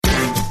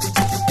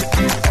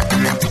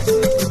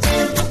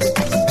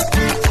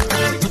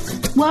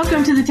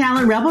Welcome to the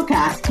Talent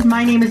Rebelcast.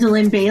 My name is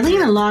Lynn Bailey,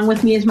 and along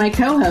with me is my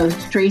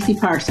co-host, Tracy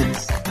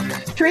Parsons.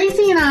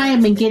 Tracy and I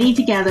have been getting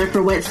together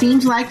for what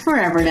seems like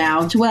forever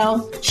now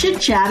to,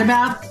 chit-chat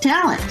about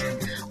talent.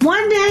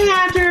 One day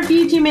after a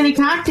few too many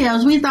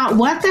cocktails, we thought,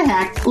 what the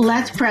heck,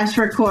 let's press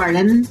record,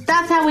 and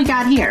that's how we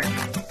got here.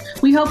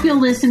 We hope you'll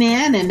listen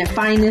in and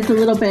find this a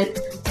little bit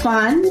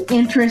fun,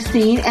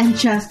 interesting, and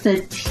just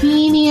the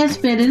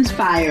teeniest bit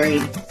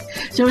inspiring.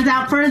 So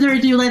without further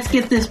ado, let's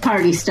get this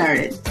party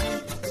started.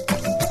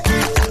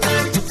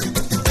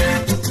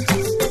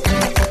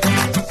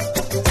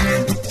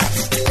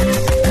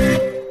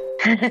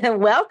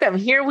 Welcome.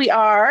 Here we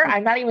are.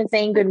 I'm not even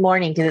saying good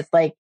morning because it's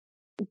like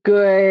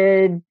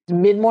good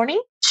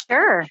mid-morning.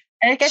 Sure.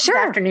 And I guess it's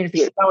afternoon for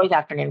you. It's always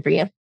afternoon for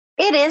you.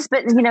 It is,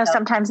 but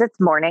sometimes it's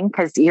morning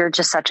because you're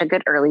just such a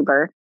good early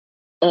bird.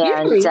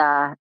 And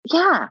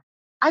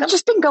I've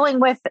just been going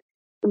with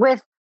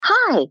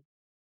hi.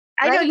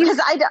 I know you.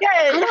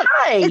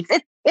 Hi.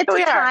 It's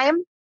a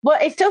time. Well,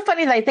 it's so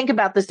funny that I think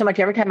about this so much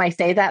every time I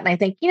say that. And I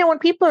think, when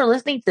people are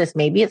listening to this,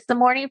 maybe it's the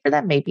morning for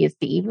them. Maybe it's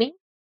the evening.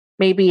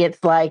 Maybe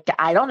it's like,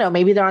 I don't know,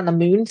 maybe they're on the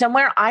moon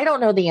somewhere. I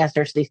don't know the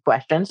answers to these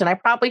questions. And I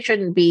probably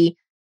shouldn't be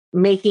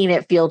making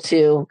it feel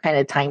too kind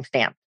of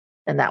timestamped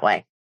in that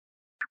way.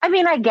 I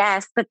mean, I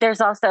guess, but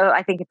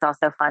I think it's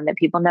also fun that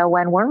people know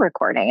when we're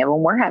recording and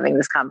when we're having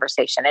this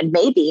conversation. And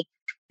maybe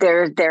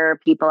there are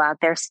people out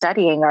there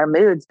studying our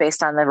moods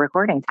based on the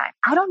recording time.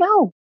 I don't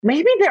know.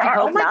 Maybe there are.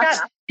 Oh my God.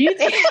 Do you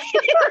think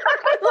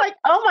like,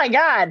 oh my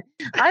God.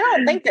 I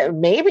don't think that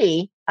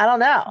maybe, I don't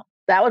know.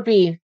 That would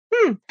be,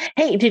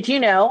 Hey, did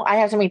you know, I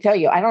have something to tell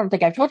you. I don't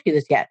think I've told you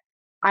this yet.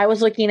 I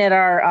was looking at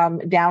our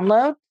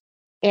download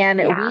and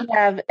we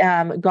have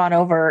gone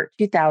over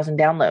 2,000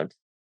 downloads.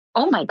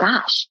 Oh my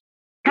gosh.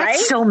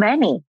 That's so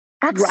many.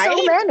 That's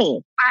so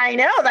many. I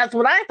know. That's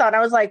what I thought.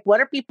 I was like,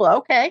 what are people?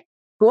 Okay,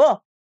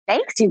 cool.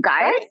 Thanks, you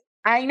guys. Right?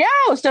 I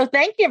know. So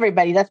thank you,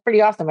 everybody. That's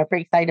pretty awesome. I'm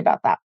pretty excited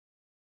about that.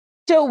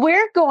 So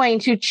we're going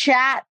to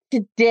chat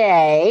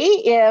today,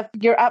 if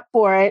you're up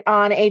for it,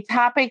 on a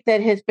topic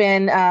that has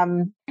been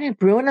kind of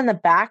brewing in the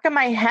back of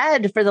my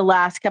head for the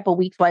last couple of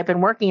weeks while I've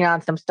been working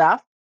on some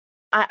stuff.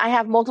 I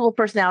have multiple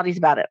personalities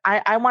about it.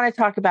 I want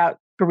to talk about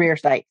career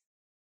sites.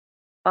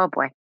 Oh,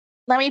 boy.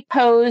 Let me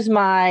pose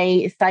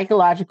my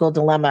psychological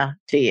dilemma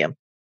to you.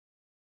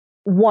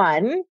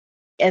 One,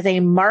 as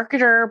a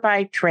marketer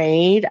by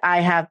trade,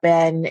 I have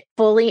been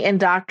fully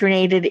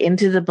indoctrinated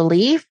into the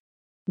belief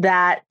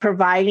that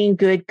providing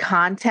good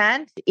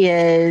content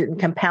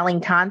compelling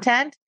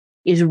content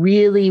is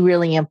really,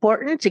 really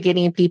important to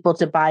getting people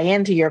to buy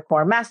into your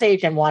core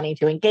message and wanting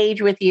to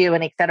engage with you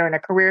and et cetera. And a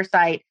career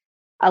site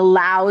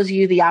allows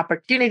you the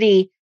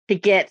opportunity to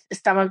get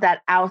some of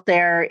that out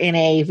there in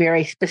a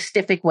very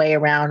specific way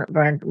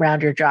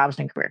around your jobs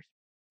and careers.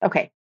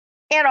 Okay.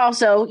 And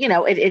also,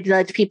 it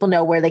lets people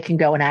know where they can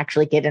go and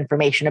actually get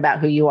information about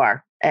who you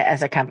are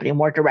as a company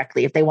more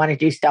directly if they want to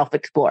do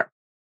self-explore.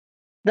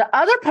 The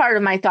other part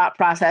of my thought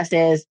process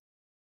is,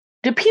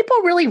 do people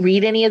really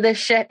read any of this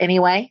shit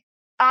anyway?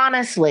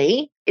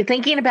 Honestly,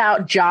 thinking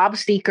about job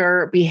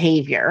seeker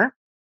behavior,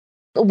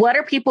 what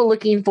are people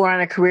looking for on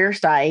a career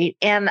site?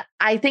 And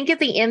I think at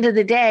the end of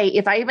the day,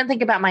 if I even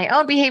think about my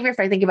own behavior, if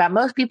I think about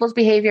most people's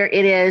behavior,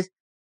 it is,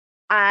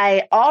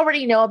 I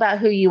already know about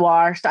who you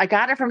are. So I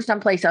got it from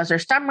someplace else.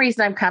 There's some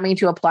reason I'm coming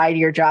to apply to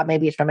your job.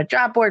 Maybe it's from a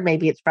job board.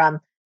 Maybe it's from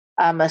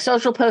a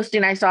social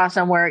posting I saw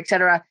somewhere, et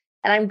cetera.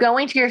 And I'm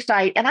going to your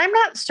site and I'm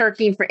not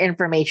searching for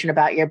information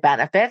about your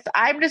benefits.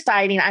 I'm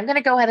deciding I'm going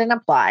to go ahead and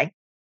apply.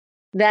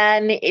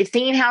 Then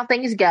seeing how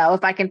things go,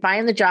 if I can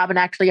find the job and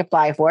actually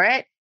apply for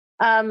it,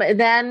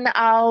 then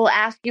I'll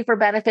ask you for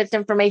benefits,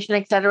 information,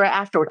 et cetera,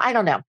 afterward. I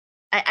don't know.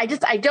 I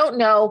don't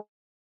know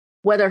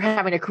whether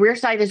having a career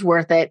site is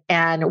worth it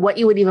and what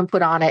you would even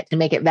put on it to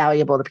make it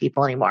valuable to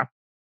people anymore.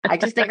 I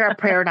just think our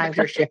paradigms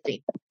are shifting.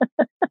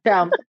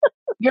 So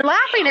you're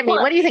laughing at me.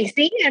 What do you think?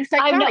 See, I'm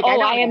psychotic.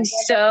 I am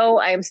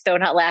so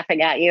not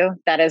laughing at you.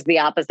 That is the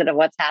opposite of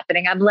what's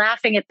happening. I'm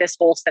laughing at this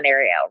whole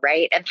scenario,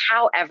 right? And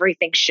how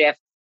everything shifts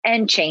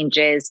and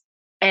changes.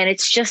 And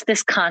it's just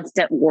this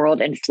constant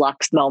world in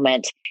flux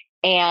moment.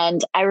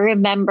 And I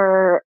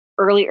remember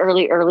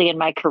early in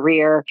my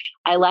career,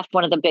 I left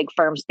one of the big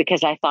firms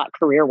because I thought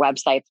career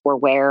websites were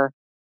where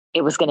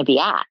it was going to be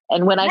at.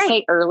 And when I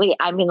say early,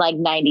 I mean like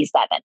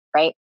 97,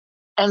 right?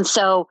 And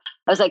so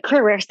I was like,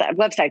 career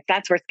websites,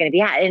 that's where it's going to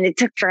be at. And it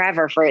took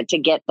forever for it to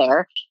get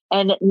there.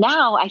 And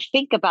now I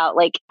think about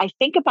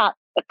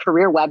a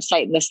career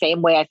website in the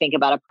same way I think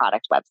about a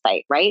product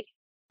website, right?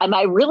 Am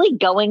I really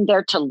going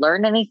there to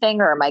learn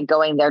anything or am I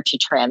going there to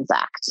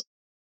transact?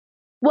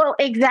 Well,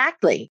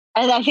 exactly.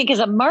 And I think as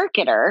a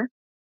marketer,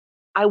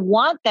 I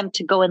want them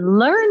to go and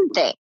learn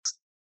things,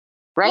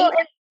 right?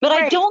 But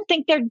I don't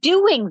think they're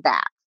doing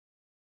that.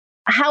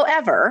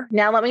 However,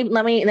 now let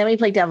me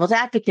play devil's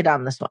advocate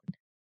on this one.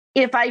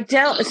 If I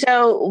don't,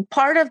 so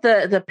part of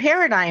the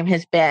paradigm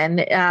has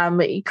been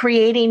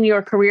creating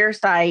your career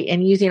site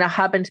and using a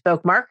hub and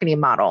spoke marketing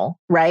model,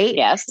 right?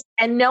 Yes.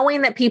 And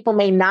knowing that people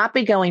may not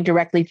be going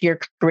directly to your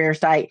career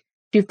site,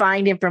 to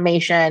find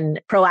information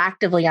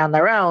proactively on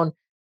their own,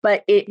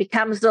 but it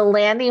becomes the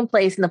landing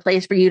place and the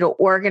place for you to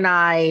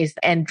organize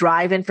and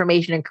drive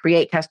information and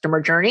create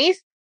customer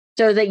journeys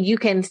so that you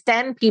can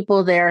send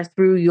people there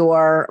through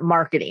your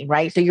marketing,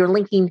 right? So you're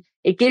linking,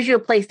 it gives you a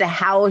place to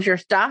house your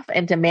stuff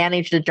and to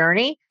manage the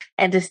journey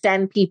and to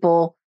send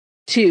people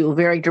to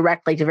very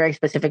directly to very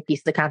specific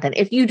pieces of content.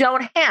 If you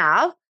don't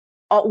have,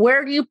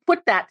 where do you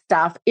put that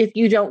stuff if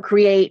you don't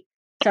create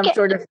some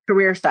sort of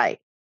career site?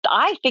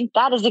 I think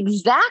that is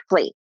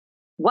exactly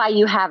why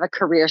you have a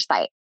career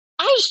site.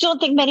 I just don't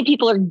think many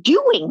people are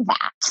doing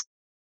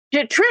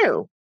that.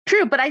 True.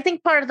 But I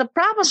think part of the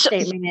problem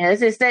statement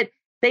is that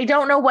they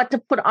don't know what to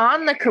put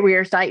on the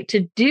career site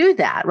to do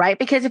that, right?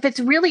 Because if it's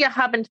really a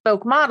hub and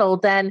spoke model,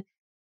 then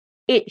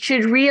it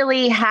should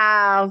really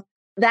have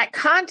that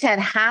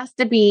content has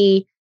to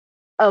be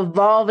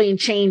evolving,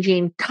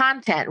 changing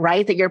content,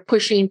 right? That you're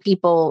pushing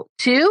people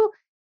to.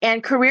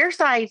 And career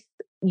sites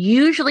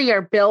usually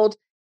are built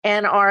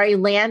and are a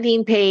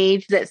landing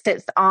page that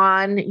sits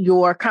on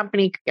your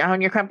company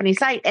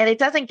site, and it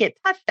doesn't get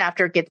touched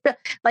after it gets built.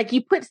 Like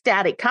you put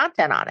static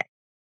content on it.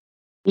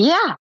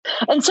 Yeah.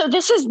 And so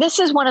this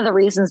is one of the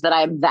reasons that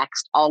I'm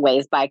vexed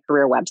always by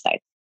career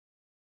websites.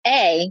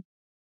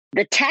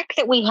 The tech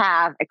that we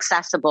have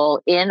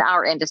accessible in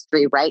our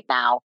industry right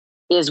now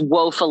is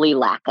woefully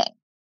lacking.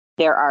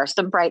 There are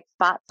some bright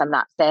spots. I'm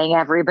not saying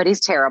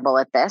everybody's terrible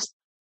at this,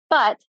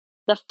 but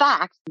the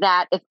fact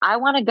that if I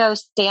want to go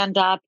stand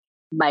up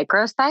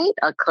microsite,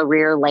 a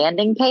career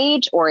landing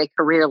page or a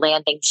career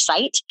landing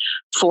site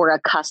for a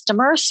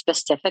customer,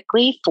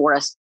 specifically for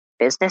a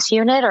business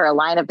unit or a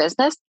line of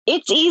business,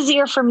 it's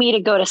easier for me to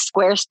go to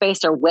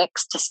Squarespace or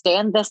Wix to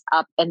stand this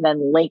up and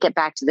then link it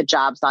back to the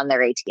jobs on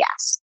their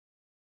ATS.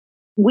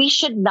 We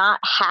should not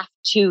have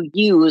to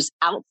use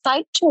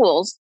outside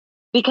tools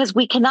because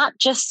we cannot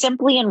just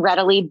simply and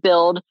readily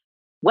build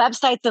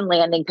websites and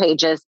landing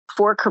pages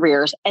for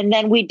careers, and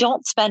then we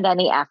don't spend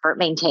any effort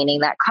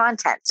maintaining that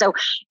content. So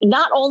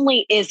not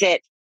only is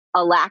it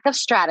a lack of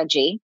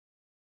strategy,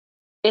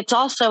 it's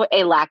also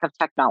a lack of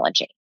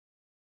technology.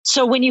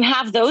 So when you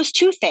have those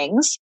two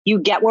things, you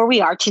get where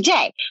we are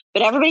today.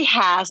 But everybody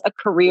has a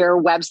career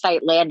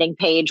website, landing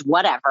page,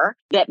 whatever,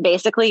 that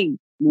basically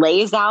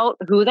lays out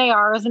who they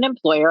are as an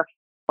employer,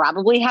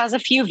 probably has a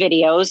few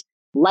videos,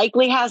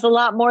 likely has a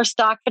lot more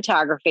stock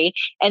photography,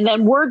 and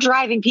then we're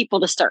driving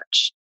people to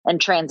search and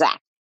transact.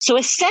 So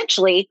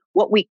essentially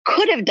what we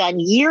could have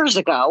done years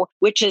ago,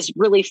 which is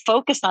really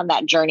focus on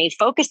that journey,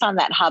 focus on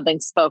that hub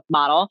and spoke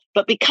model.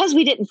 But because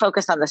we didn't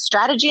focus on the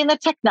strategy and the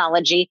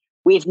technology,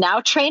 we've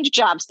now trained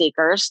job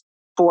seekers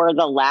for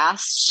the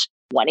last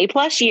 20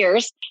 plus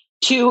years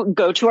to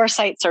go to our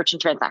site, search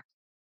and transact.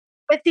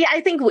 But see,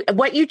 I think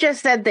what you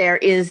just said there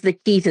is the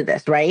key to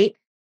this, right?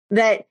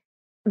 That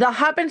the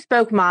hub and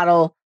spoke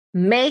model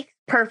makes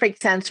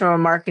perfect sense from a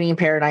marketing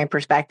paradigm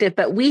perspective,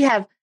 but we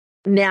have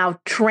now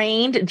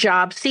trained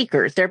job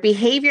seekers. Their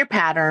behavior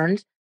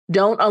patterns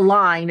don't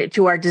align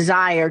to our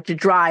desire to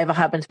drive a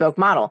hub and spoke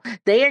model.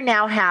 They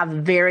now have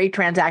very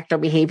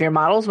transactional behavior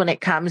models when it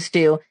comes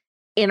to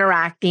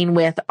interacting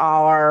with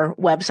our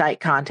website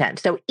content.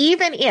 So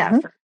even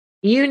if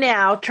you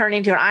now turn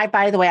into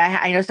by the way,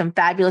 I know some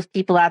fabulous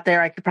people out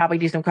there. I could probably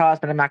do some calls,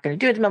 but I'm not going to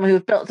do it at the moment,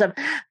 who've built some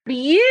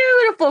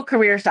beautiful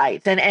career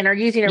sites and are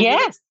using a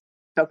really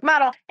spoke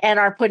model and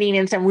are putting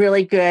in some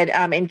really good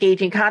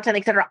engaging content,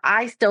 et cetera.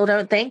 I still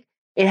don't think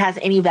it has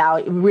any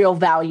real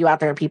value out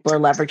there, and people are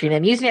leveraging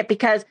and using it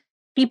because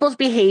people's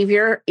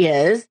behavior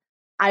is,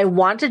 I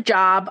want a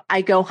job,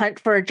 I go hunt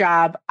for a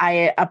job,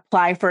 I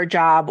apply for a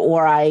job,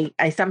 or I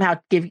somehow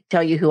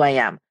tell you who I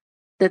am.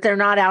 That they're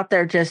not out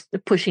there just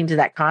pushing to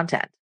that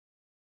content.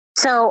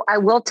 So I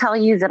will tell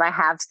you that I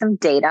have some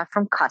data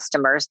from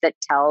customers that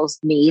tells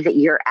me that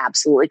you're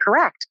absolutely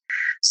correct.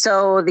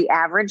 So the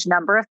average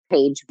number of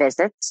page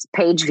visits,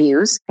 page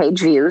views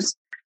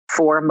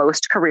for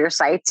most career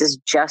sites is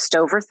just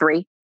over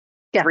 3,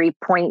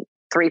 3.2,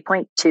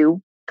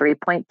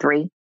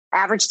 3.3.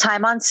 Average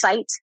time on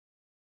site,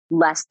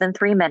 less than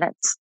 3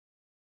 minutes.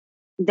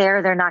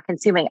 They're not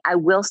consuming. I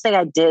will say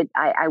I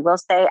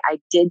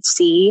did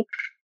see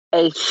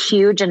a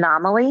huge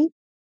anomaly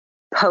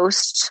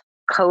post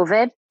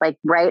COVID, like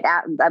right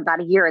at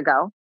about a year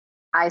ago.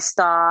 I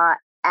saw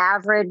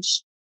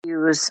average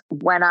views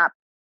went up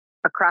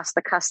across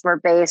the customer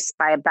base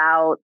by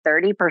about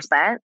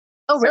 30%.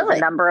 Oh, really?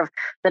 So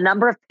the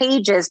number of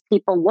pages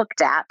people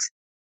looked at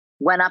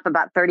went up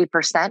about 30%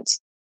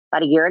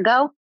 about a year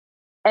ago.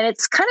 And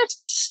it's kind of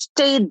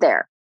stayed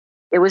there.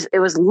 It was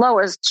low,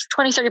 it was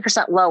 20,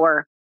 30%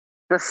 lower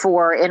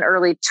before in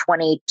early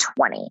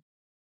 2020.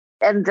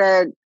 And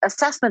the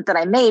assessment that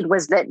I made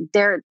was that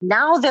they're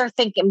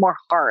thinking more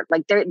hard.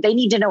 Like they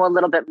need to know a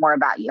little bit more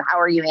about you. How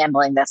are you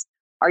handling this?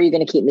 Are you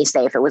going to keep me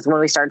safe? It was when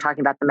we started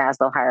talking about the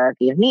Maslow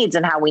hierarchy of needs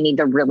and how we need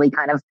to really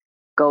kind of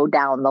go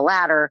down the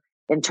ladder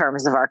in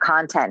terms of our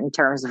content, in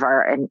terms of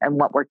and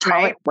what we're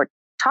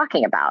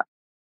talking about.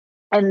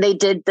 And they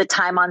did the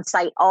time on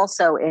site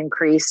also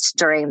increased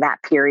during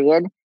that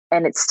period,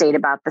 and it stayed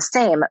about the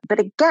same. But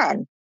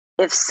again,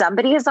 If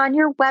somebody is on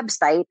your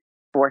website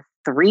for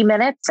 3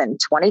 minutes and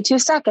 22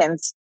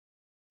 seconds,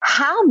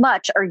 how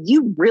much are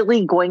you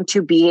really going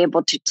to be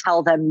able to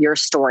tell them your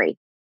story?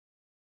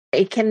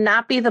 It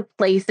cannot be the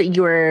place that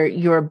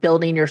you're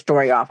building your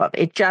story off of.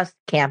 It just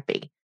can't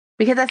be,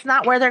 because that's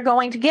not where they're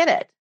going to get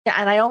it.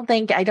 And I don't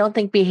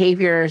think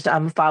behaviors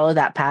follow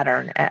that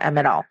pattern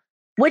at all.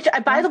 Which,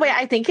 by the way,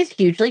 I think is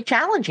hugely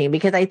challenging,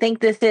 because I think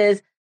this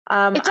is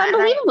it's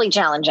unbelievably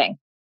challenging.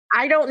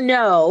 I don't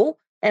know.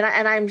 And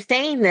I'm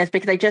saying this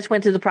because I just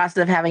went through the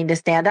process of having to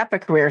stand up a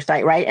career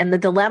site, right? And the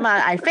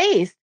dilemma I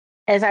faced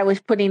as I was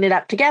putting it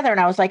up together, and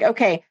I was like,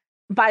 okay,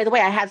 by the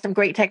way, I had some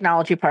great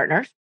technology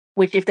partners,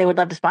 which if they would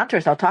love to sponsor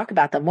us, I'll talk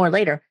about them more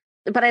later.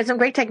 But I had some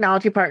great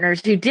technology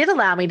partners who did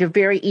allow me to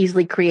very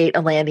easily create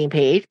a landing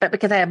page. But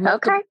because I have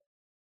multiple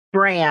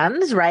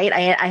brands, right?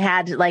 I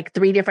had like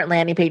 3 different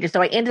landing pages.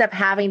 So I ended up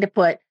having to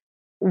put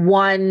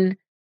one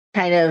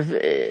kind of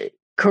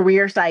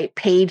career site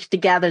page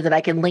together that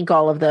I can link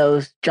all of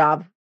those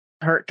job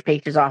search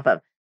pages off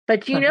of.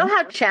 But you know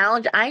how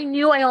challenged, I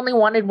knew I only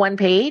wanted one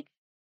page.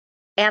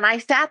 And I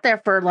sat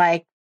there for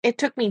it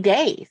took me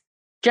days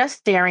just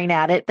staring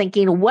at it,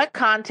 thinking what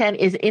content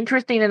is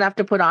interesting enough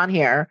to put on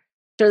here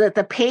so that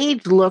the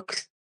page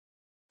looks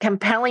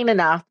compelling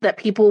enough that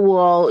people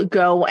will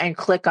go and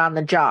click on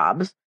the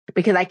jobs,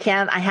 because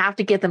I have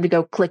to get them to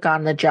go click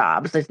on the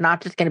jobs. It's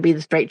not just going to be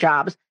the straight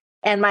jobs.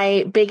 And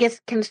my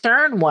biggest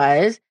concern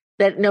was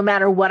that no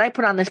matter what I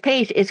put on this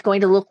page, it's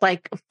going to look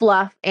like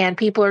fluff, and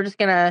people are just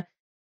going to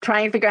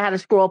try and figure out how to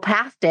scroll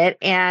past it.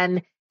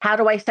 And how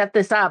do I set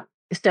this up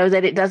so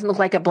that it doesn't look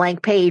like a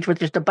blank page with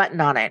just a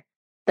button on it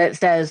that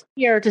says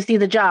here to see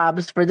the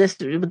jobs for this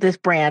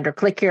brand, or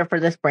click here for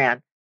this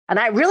brand. And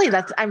I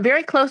was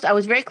very close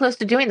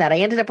to doing that. I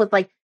ended up with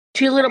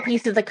 2 little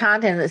pieces of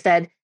content that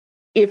said,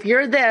 if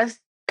you're this,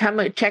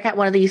 come check out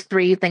one of these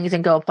 3 things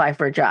and go apply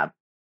for a job.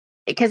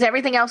 Because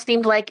everything else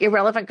seemed like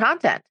irrelevant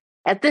content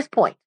at this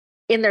point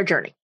in their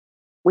journey.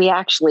 We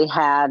actually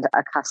had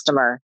a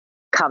customer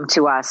come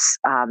to us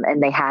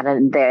and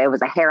it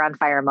was a hair on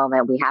fire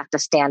moment. We have to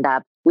stand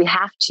up. We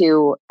have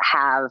to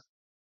have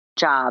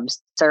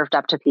jobs served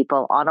up to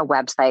people on a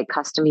website,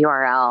 custom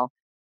URL,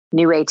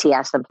 new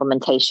ATS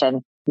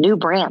implementation, new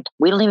brand.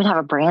 We don't even have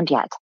a brand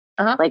yet.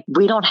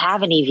 We don't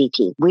have an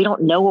EVP. We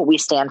don't know what we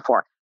stand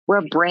for. We're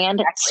a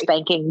brand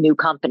spanking new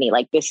company.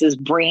 This is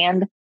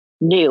brand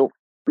new.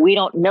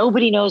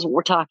 Nobody knows what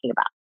we're talking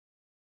about.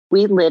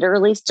 We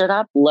literally stood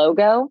up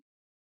logo,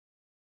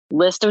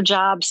 list of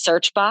jobs,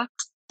 search box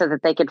so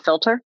that they could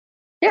filter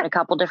in a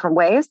couple different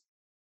ways.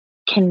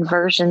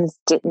 Conversions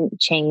didn't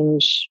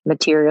change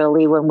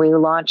materially when we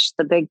launched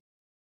the big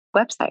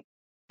website.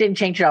 Didn't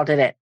change at all, did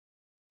it?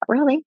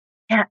 Really?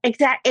 Yeah,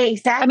 exactly.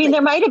 I mean,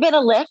 there might have been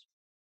a lift.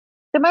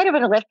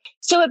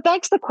 So it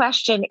begs the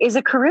question, is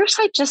a career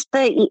site just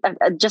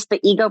the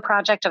ego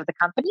project of the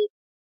company?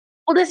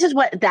 Well,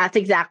 that's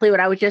exactly what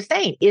I was just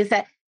saying, is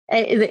that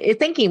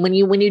thinking when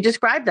you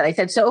described that, I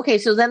said, so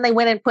then they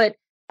went and put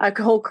a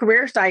whole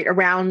career site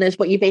around this.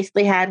 What you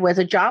basically had was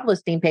a job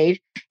listing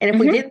page. And if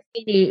we didn't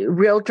see any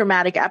real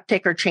dramatic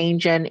uptick or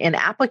change in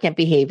applicant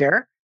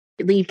behavior,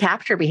 lead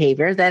capture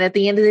behavior, then at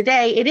the end of the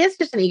day, it is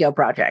just an ego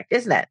project,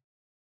 isn't it?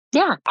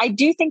 Yeah, I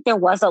do think there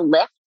was a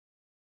lift,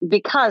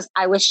 because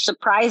I was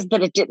surprised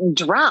that it didn't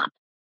drop,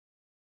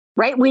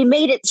 right? We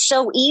made it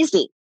so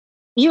easy.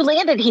 You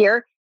landed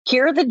here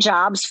are the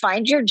jobs,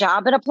 find your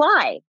job and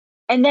apply.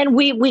 And then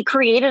we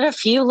created a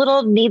few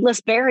little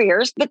needless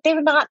barriers, but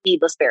they're not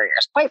needless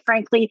barriers. Quite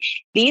frankly,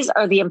 these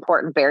are the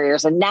important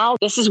barriers. And now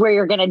this is where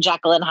you're going to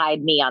Jekyll and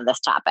Hyde me on this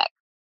topic.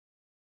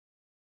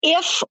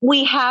 If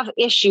we have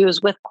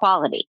issues with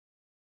quality,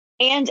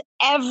 and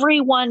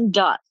everyone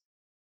does,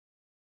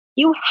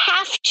 you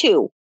have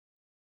to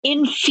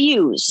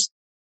infuse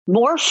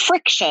more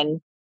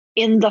friction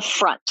in the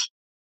front.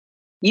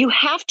 You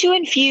have to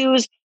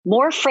infuse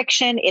more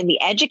friction in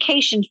the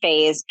education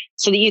phase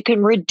so that you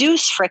can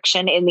reduce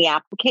friction in the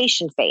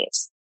application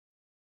phase.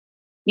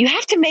 You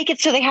have to make it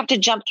so they have to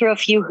jump through a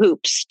few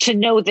hoops to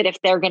know that if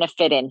they're going to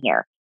fit in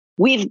here.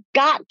 We've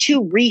got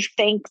to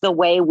rethink the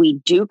way we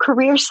do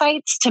career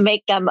sites to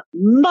make them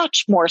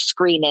much more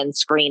screen in,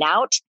 screen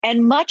out,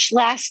 and much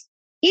less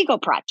ego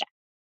project.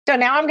 So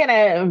now I'm going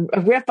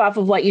to riff off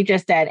of what you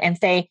just said and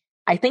say,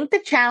 I think the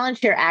challenge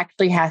here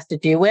actually has to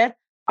do with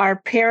our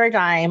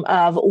paradigm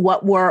of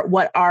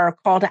what our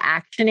call to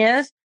action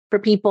is for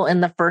people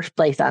in the first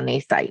place on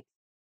these sites.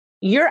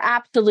 You're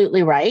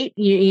absolutely right.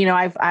 You know,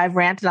 I've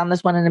ranted on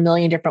this one in a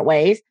million different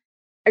ways.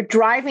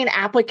 Driving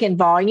applicant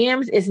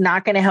volumes is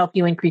not going to help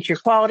you increase your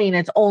quality, and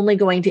it's only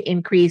going to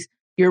increase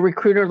your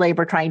recruiter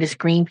labor trying to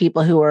screen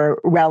people who are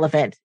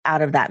relevant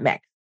out of that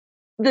mix.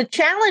 The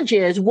challenge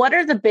is, what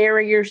are the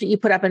barriers that you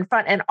put up in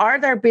front? And are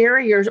there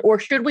barriers, or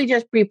should we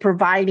just be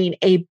providing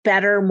a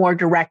better, more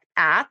direct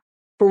path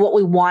for what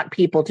we want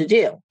people to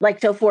do?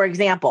 So for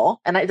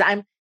example, and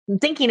I'm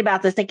thinking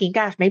about this, thinking,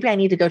 gosh, maybe I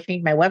need to go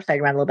change my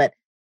website around a little bit.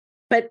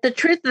 But the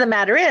truth of the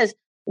matter is,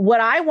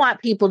 what I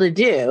want people to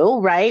do,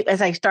 right,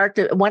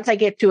 once I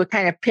get to a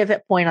kind of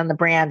pivot point on the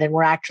brand and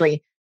we're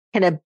actually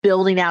kind of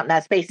building out in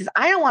that space is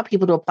I don't want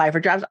people to apply for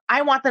jobs.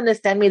 I want them to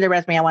send me the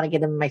resume. I want to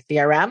get them in my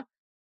CRM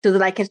so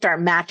that I can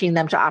start matching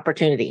them to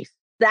opportunities.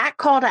 That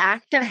call to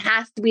action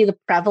has to be the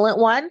prevalent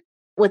one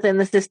within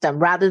the system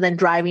rather than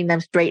driving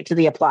them straight to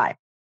the apply.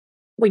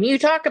 When you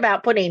talk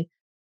about putting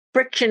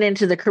friction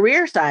into the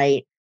career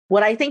site,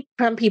 what I think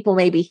some people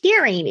may be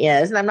hearing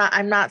is, and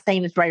I'm not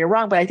saying it's right or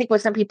wrong, but I think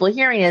what some people are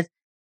hearing is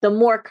the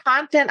more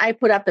content I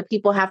put up that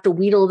people have to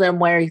wheedle them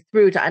way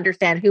through to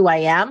understand who I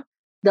am,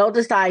 they'll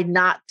decide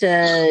not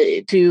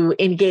to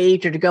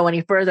engage or to go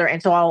any further.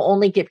 And so I'll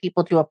only get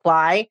people to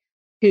apply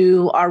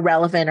who are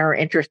relevant or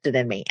interested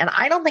in me. And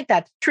I don't think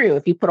that's true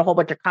if you put a whole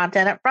bunch of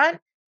content up front.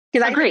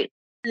 Because I agree.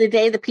 The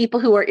day the people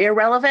who are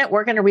irrelevant,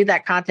 we're going to read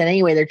that content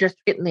anyway. They're just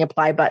hitting the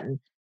apply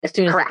button as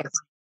soon as. Correct.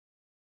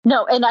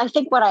 No, and I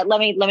think let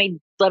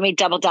me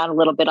double down a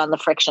little bit on the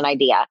friction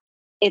idea.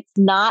 It's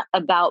not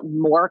about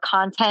more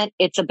content.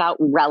 It's about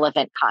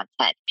relevant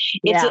content.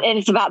 And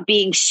it's about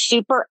being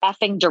super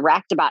effing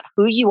direct about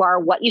who you are,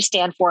 what you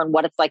stand for, and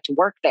what it's like to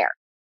work there.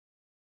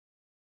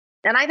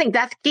 And I think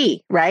that's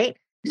key, right?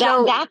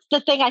 That's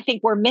the thing I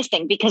think we're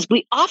missing, because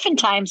we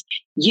oftentimes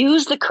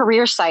use the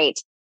career site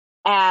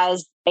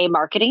as a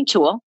marketing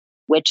tool,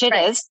 which it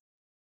is,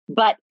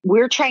 but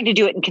we're trying to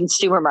do it in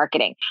consumer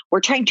marketing. We're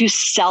trying to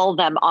sell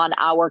them on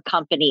our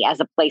company as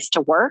a place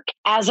to work,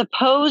 as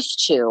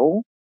opposed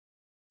to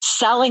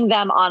selling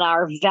them on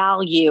our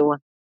value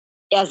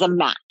as a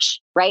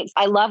match, right?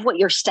 I love what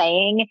you're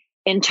saying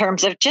in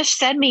terms of just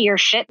send me your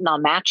shit and I'll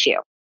match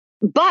you.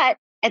 But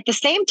at the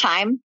same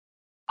time,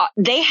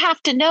 they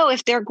have to know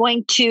if they're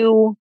going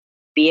to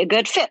be a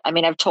good fit. I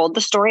mean, I've told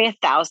the story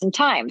 1,000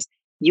 times.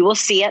 You will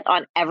see it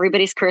on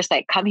everybody's career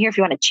site. Come here if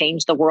you want to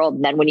change the world.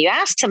 And then when you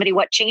ask somebody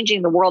what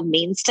changing the world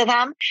means to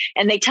them,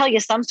 and they tell you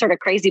some sort of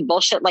crazy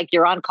bullshit, like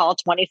you're on call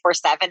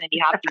 24/7 and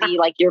you have to be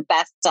like your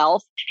best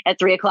self at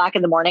 3:00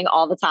 in the morning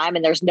all the time.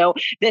 And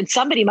then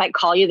somebody might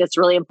call you that's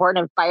really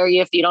important and fire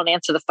you if you don't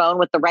answer the phone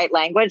with the right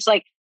language.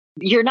 Like,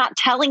 you're not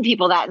telling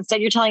people that.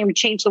 Instead, you're telling them to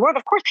change the world.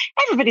 Of course,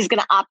 everybody's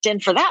going to opt in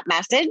for that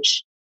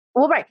message.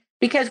 Well, right.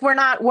 Because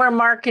we're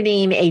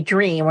marketing a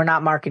dream. We're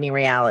not marketing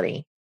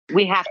reality.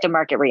 We have to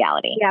market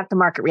reality. We have to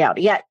market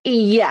reality. Yeah.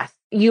 Yes,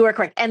 you are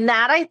correct. And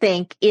that, I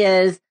think,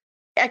 is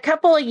a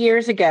couple of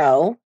years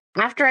ago,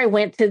 after I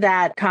went to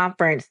that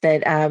conference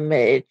that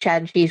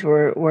Chad and Cheese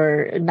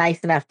were nice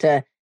enough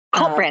to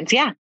Cult Brands,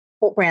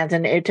 Cult Brands,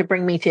 and to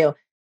bring me to.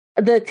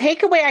 The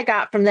takeaway I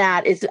got from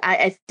that is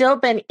I still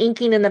been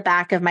inking in the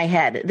back of my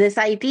head this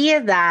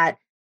idea that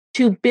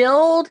to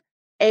build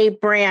a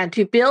brand,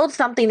 to build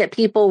something that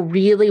people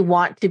really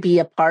want to be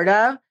a part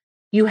of,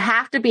 you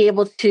have to be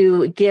able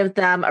to give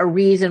them a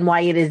reason why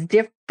it is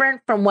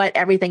different from what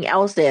everything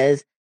else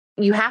is.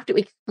 You have to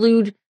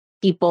exclude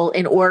people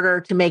in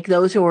order to make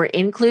those who are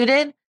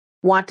included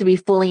want to be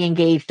fully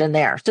engaged in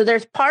there. So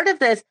there's part of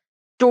this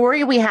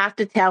story we have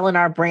to tell in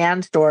our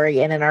brand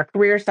story and in our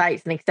career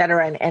sites and et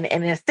cetera. And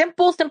in a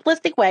simple,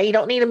 simplistic way, you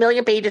don't need a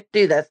million pages to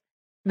do this,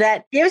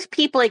 that gives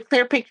people a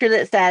clear picture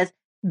that says,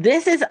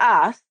 this is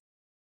us.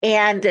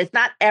 And it's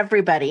not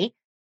everybody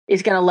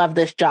is going to love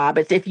this job.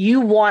 It's if you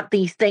want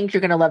these things,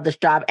 you're going to love this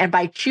job. And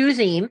by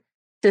choosing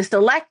to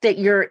select it,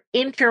 you're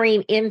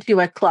entering into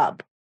a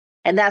club.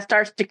 And that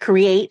starts to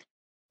create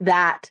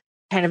that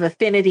kind of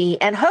affinity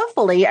and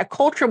hopefully a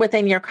culture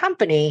within your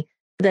company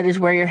that is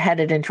where you're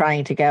headed and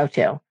trying to go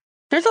to.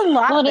 There's a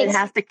lot that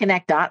has to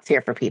connect dots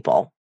here for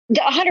people.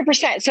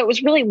 100%. So it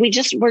was really, we're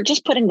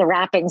just putting the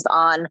wrappings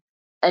on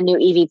a new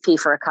EVP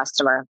for a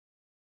customer.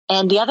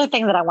 And the other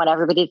thing that I want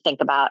everybody to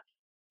think about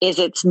is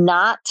it's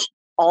not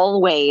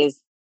always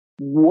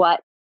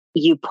what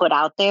you put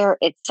out there.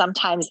 It's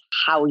sometimes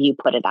how you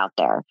put it out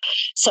there.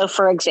 So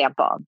for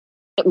example,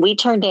 we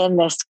turned in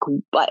this,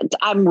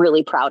 I'm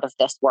really proud of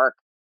this work.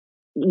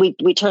 We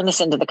turned this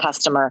into the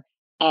customer,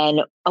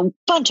 and a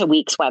bunch of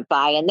weeks went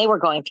by and they were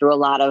going through a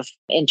lot of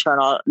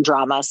internal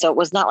drama. So it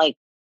was not like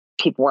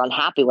people were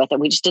unhappy with it.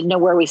 We just didn't know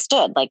where we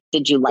stood. Like,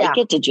 did you like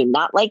it? Did you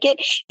not like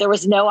it? There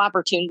was no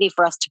opportunity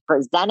for us to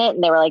present it.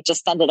 And they were like,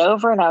 just send it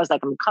over. And I was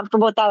like, I'm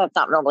comfortable with that. That's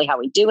not normally how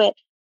we do it.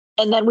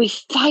 And then we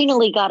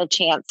finally got a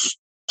chance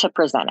to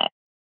present it.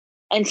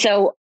 And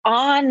so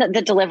on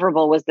the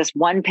deliverable was this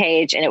one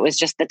page, and it was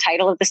just the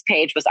title of this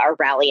page was our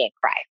rallying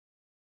cry.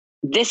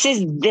 This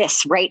is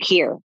this right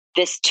here.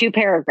 This 2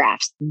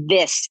 paragraphs.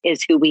 This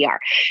is who we are.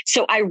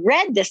 So I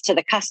read this to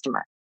the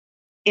customer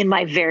in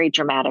my very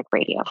dramatic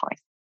radio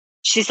voice.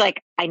 She's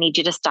like, I need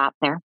you to stop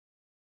there.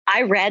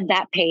 I read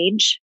that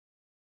page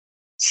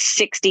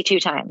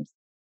 62 times.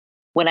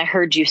 When I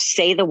heard you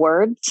say the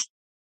words,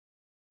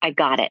 I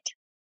got it.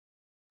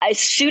 As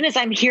soon as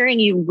I'm hearing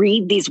you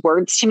read these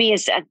words to me,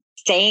 as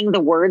saying the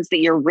words that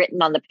you're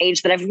written on the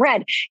page that I've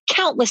read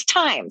countless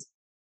times,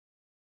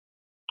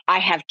 I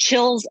have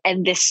chills,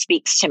 and this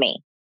speaks to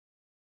me.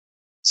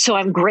 So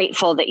I'm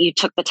grateful that you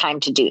took the time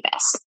to do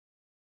this.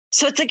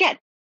 So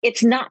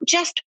it's not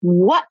just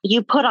what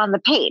you put on the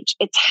page.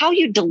 It's how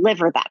you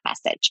deliver that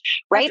message,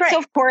 right? So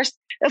of course,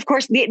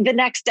 the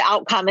next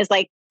outcome is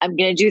like, I'm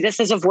going to do this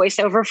as a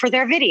voiceover for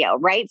their video,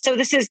 right? So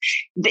this is,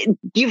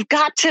 you've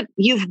got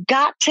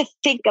to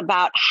think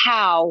about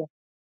how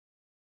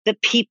the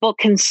people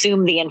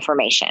consume the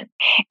information.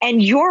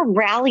 And your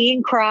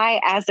rallying cry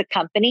as a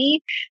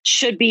company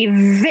should be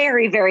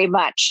very, very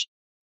much,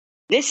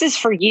 this is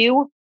for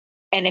you.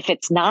 And if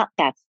it's not,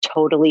 that's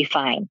totally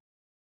fine.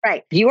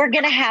 Right. You are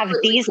going to have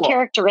these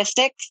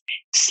characteristics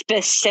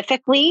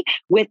specifically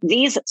with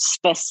these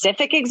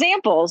specific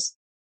examples,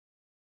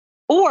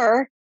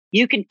 or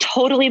you can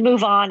totally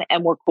move on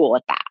and we're cool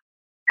with that.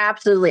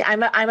 Absolutely.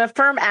 I'm a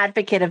firm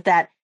advocate of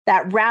that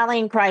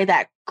rallying cry,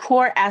 that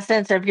core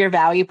essence of your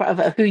value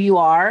of who you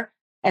are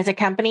as a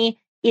company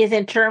is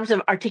in terms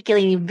of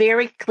articulating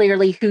very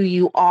clearly who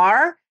you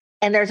are.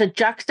 And there's a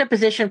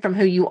juxtaposition from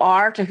who you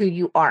are to who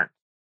you aren't.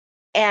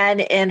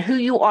 And who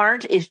you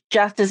aren't is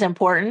just as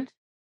important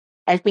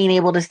as being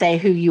able to say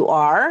who you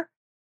are,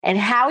 and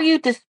how you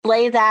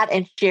display that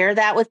and share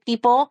that with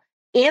people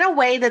in a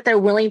way that they're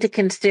willing to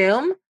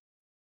consume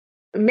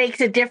makes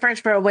a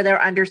difference for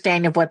their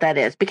understanding of what that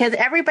is, because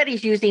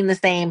everybody's using the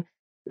same,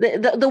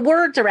 the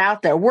words are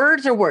out there.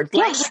 Words are words.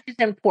 Yes. Language is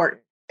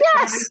important.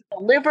 Yes.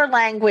 Deliver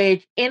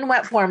language in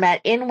what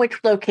format, in which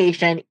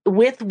location,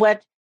 with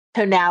what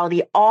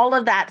tonality, all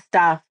of that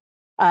stuff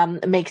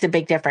makes a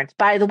big difference.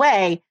 By the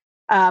way,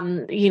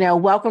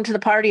 welcome to the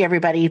party,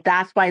 everybody.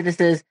 That's why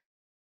this is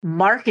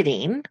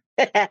marketing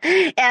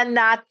and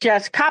not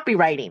just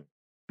copywriting,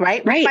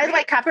 right? Right. By the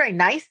way, copywriting,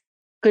 nice,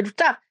 good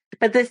stuff.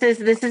 But this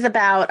is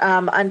about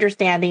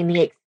understanding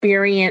the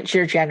experience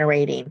you're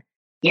generating.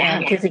 Yeah.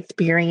 Because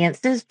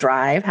experiences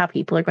drive how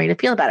people are going to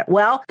feel about it.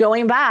 Well,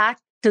 going back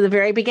to the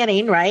very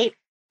beginning, right?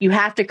 You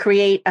have to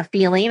create a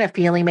feeling. A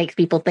feeling makes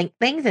people think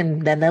things,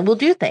 and then they will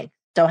do things.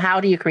 So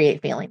how do you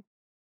create feeling?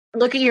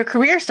 Look at your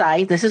career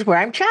site. This is where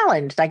I'm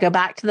challenged. I go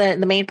back to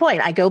the main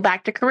point. I go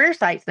back to career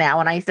sites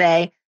now and I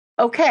say,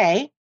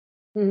 okay,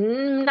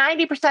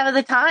 90% of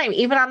the time,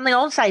 even on the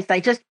old sites, I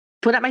just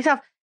put up myself.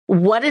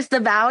 What is the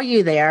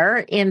value there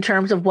in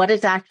terms of what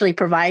it's actually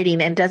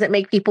providing? And does it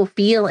make people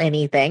feel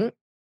anything?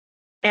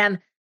 And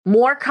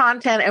more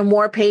content and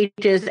more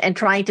pages and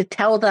trying to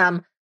tell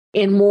them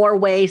in more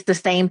ways the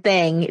same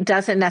thing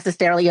doesn't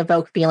necessarily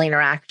evoke feeling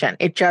or action.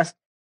 It just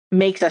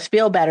makes us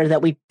feel better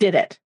that we did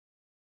it.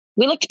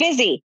 We looked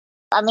busy.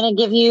 I'm going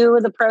to give you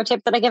the pro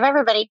tip that I give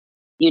everybody.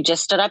 You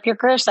just stood up your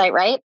career site,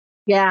 right?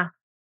 Yeah.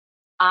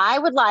 I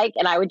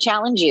would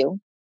challenge you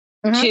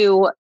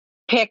to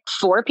pick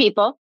 4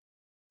 people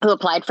who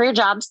applied for your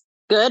jobs.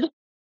 Good.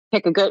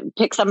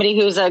 Pick somebody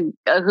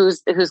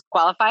who's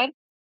qualified.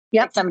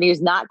 Yep. Pick somebody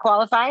who's not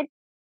qualified.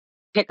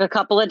 Pick a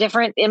couple of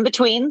different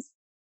in-betweens.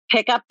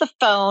 Pick up the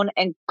phone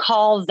and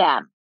call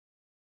them.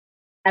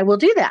 I will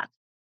do that.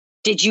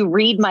 Did you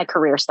read my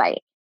career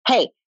site?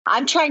 Hey,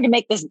 I'm trying to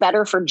make this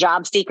better for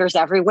job seekers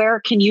everywhere.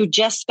 Can you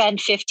just spend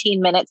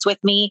 15 minutes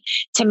with me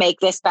to make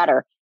this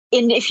better?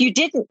 And if you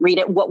didn't read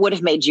it, what would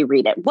have made you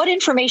read it? What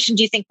information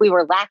do you think we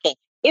were lacking?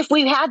 If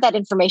we had that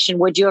information,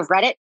 would you have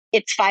read it?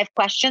 It's 5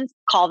 questions.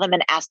 Call them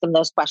and ask them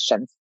those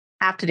questions.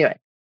 Have to do it.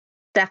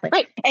 Definitely.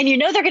 Right. And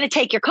they're going to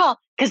take your call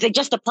because they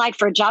just applied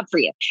for a job for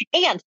you.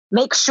 And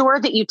make sure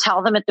that you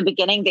tell them at the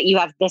beginning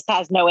that this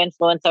has no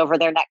influence over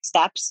their next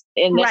steps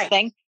in this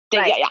thing.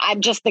 Right.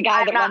 I'm just the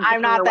guy that runs the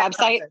career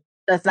website. Person.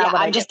 That's not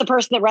what I'm just the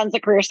person that runs the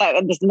career site.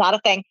 And this is not a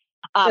thing.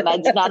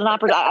 It's not an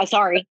opportunity.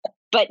 Sorry.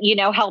 But,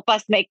 help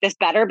us make this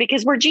better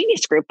because we're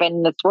Genius Group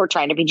and we're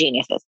trying to be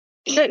geniuses.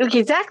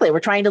 Exactly. We're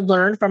trying to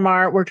learn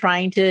we're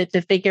trying to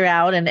figure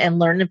out and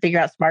learn and figure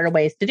out smarter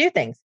ways to do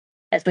things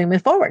as we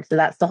move forward. So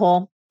that's the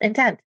whole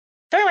intent.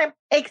 So anyway,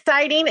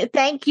 exciting.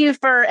 Thank you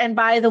and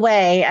by the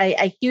way,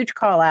 a huge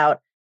call out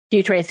to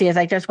you, Tracy, as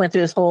I just went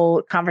through this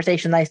whole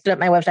conversation. I stood up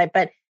my website,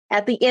 but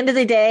at the end of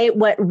the day,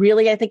 what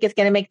really I think is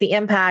going to make the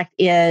impact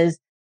is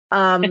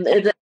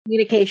the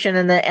communication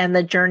and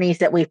the journeys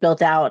that we've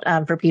built out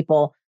for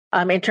people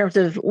in terms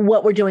of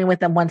what we're doing with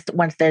them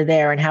once they're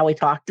there and how we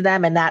talk to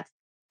them. And that's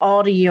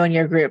all to you and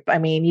your group. I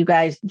mean, you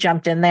guys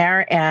jumped in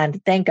there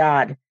and thank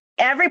God.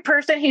 Every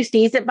person who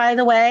sees it, by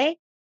the way,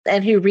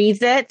 and who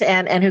reads it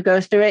and who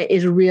goes through it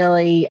is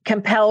really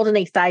compelled and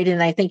excited.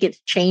 And I think it's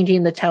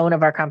changing the tone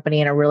of our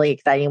company in a really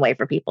exciting way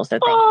for people. So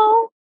thank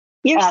you.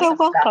 You're so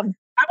welcome.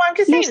 I'm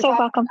just saying, you're so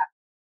welcome.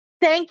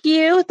 Thank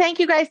you. Thank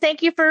you, guys.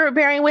 Thank you for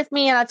bearing with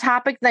me on a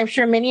topic that I'm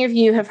sure many of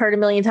you have heard a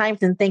million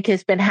times and think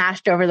has been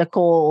hashed over the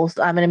coals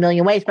in a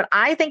million ways. But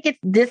I think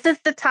this is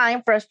the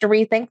time for us to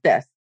rethink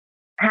this.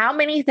 How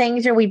many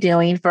things are we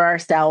doing for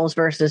ourselves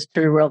versus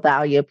to real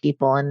value of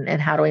people?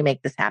 And how do we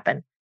make this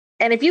happen?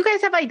 And if you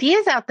guys have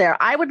ideas out there,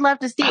 I would love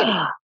to see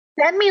it.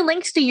 Send me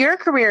links to your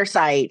career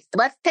sites.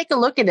 Let's take a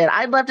look at it.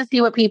 I'd love to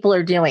see what people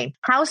are doing.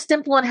 How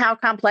simple and how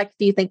complex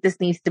do you think this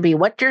needs to be?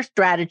 What's your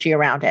strategy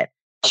around it?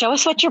 Show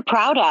us what you're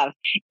proud of.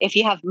 If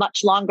you have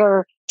much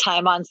longer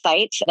time on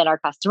site than our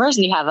customers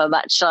and you have a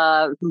much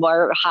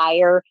more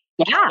higher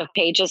count of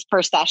pages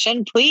per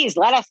session, please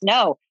let us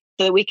know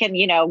so that we can,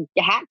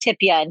 hat tip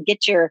you and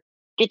get you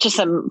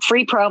some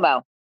free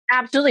promo.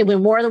 Absolutely. We're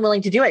more than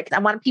willing to do it because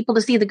I want people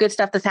to see the good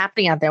stuff that's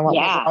happening out there. What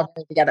we're all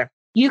doing together.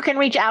 You can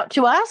reach out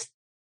to us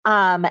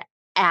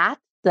at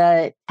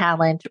the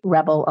Talent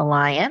Rebel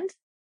Alliance.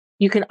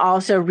 You can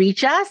also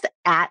reach us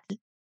at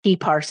T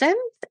Parsons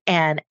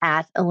and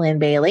at Lynn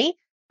Bailey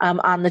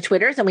on the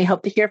Twitters, and we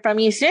hope to hear from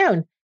you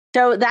soon.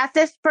 So that's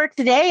it for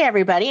today,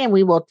 everybody, and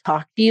we will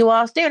talk to you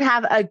all soon.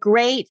 Have a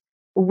great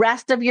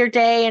rest of your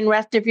day and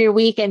rest of your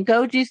week, and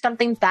go do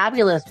something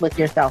fabulous with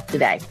yourself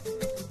today.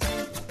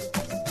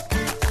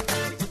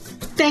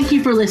 Thank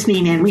you for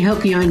listening in. We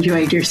hope you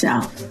enjoyed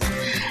yourself.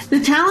 The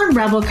Talent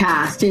Rebel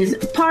cast is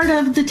part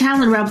of the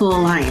Talent Rebel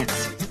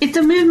Alliance. It's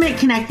a movement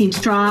connecting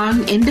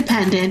strong,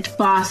 independent,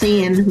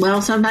 bossy, and,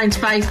 well, sometimes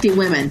feisty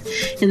women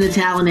in the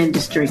talent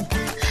industry.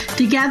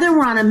 Together,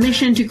 we're on a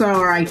mission to grow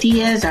our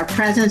ideas, our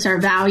presence, our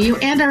value,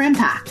 and our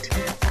impact.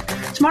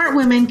 Smart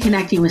women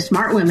connecting with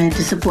smart women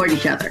to support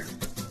each other.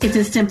 It's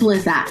as simple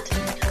as that.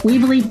 We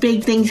believe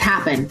big things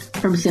happen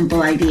from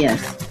simple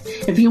ideas.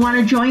 If you want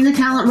to join the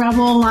Talent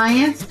Rebel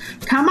Alliance,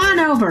 come on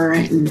over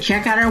and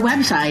check out our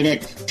website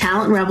at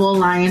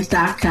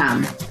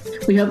talentrebelalliance.com.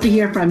 We hope to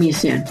hear from you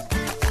soon.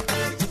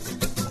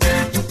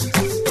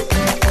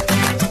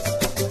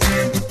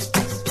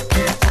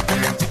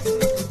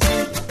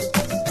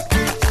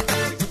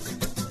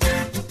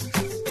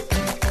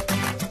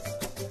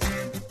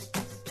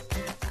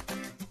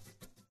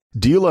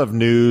 Do you love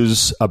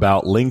news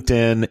about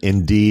LinkedIn,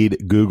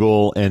 Indeed,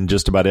 Google, and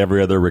just about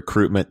every other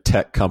recruitment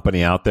tech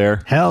company out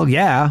there? Hell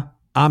yeah.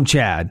 I'm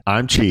Chad.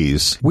 I'm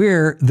Cheese.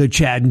 We're the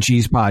Chad and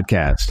Cheese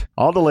Podcast.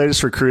 All the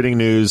latest recruiting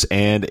news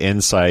and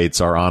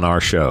insights are on our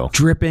show.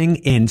 Dripping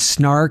in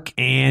snark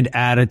and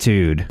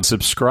attitude.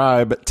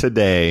 Subscribe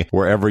today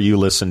wherever you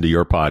listen to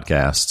your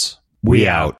podcasts. We out.